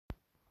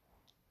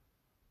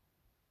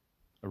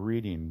A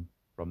reading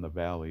from the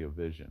Valley of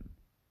Vision,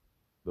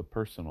 the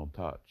personal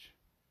touch.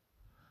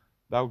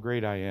 Thou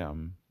great I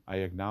am, I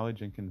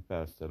acknowledge and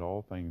confess that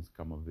all things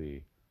come of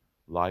thee: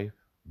 life,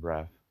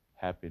 breath,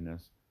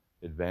 happiness,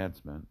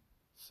 advancement,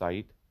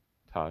 sight,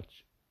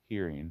 touch,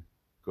 hearing,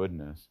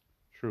 goodness,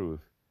 truth,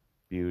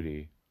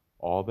 beauty,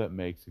 all that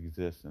makes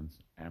existence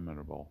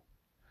admirable.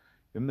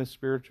 In the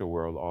spiritual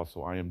world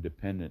also I am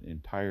dependent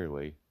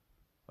entirely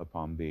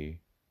upon thee.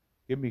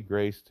 Give me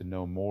grace to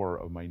know more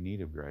of my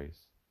need of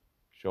grace.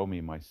 Show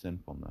me my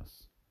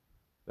sinfulness,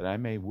 that I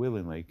may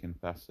willingly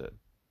confess it.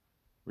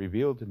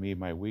 Reveal to me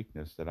my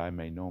weakness, that I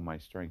may know my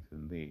strength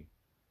in thee.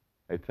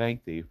 I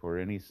thank thee for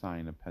any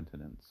sign of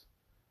penitence.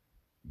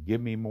 Give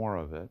me more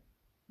of it.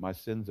 My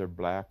sins are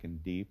black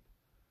and deep,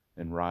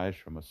 and rise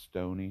from a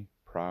stony,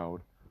 proud,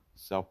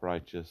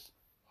 self-righteous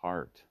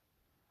heart.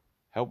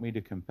 Help me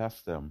to confess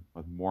them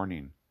with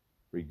mourning,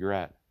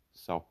 regret,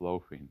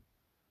 self-loathing,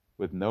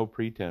 with no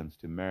pretense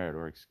to merit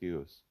or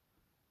excuse.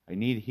 I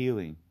need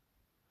healing,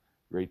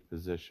 great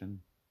physician.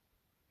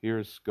 Here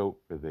is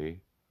scope for thee.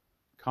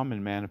 Come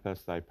and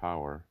manifest thy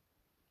power.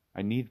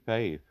 I need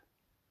faith.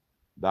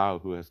 Thou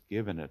who hast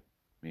given it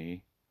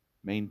me,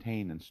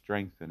 maintain and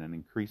strengthen and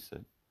increase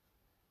it.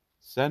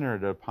 Center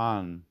it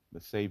upon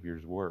the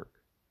Savior's work,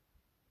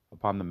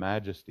 upon the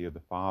majesty of the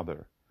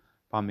Father,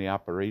 upon the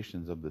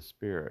operations of the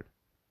Spirit.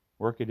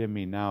 Work it in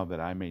me now,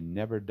 that I may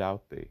never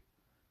doubt thee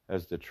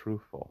as the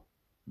truthful,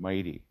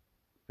 mighty,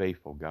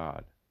 faithful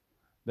God.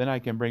 Then I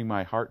can bring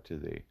my heart to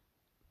thee,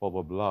 full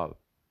of love,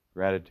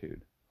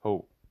 gratitude,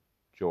 hope,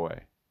 joy,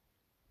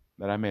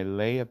 that I may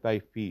lay at thy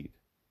feet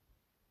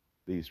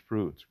these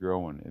fruits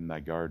growing in thy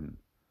garden.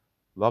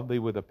 Love thee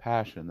with a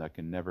passion that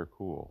can never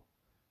cool.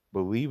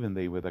 Believe in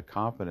thee with a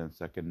confidence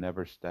that can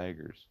never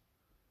staggers.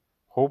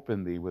 Hope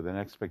in thee with an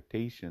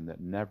expectation that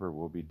never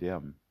will be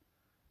dim.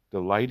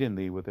 Delight in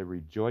thee with a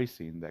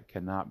rejoicing that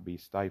cannot be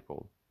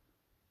stifled.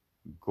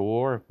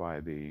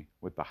 Glorify thee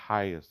with the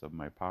highest of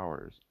my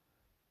powers,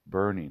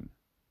 burning,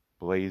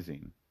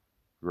 blazing,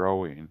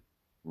 growing,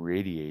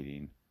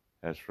 radiating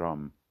as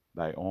from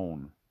thy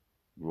own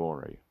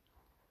glory.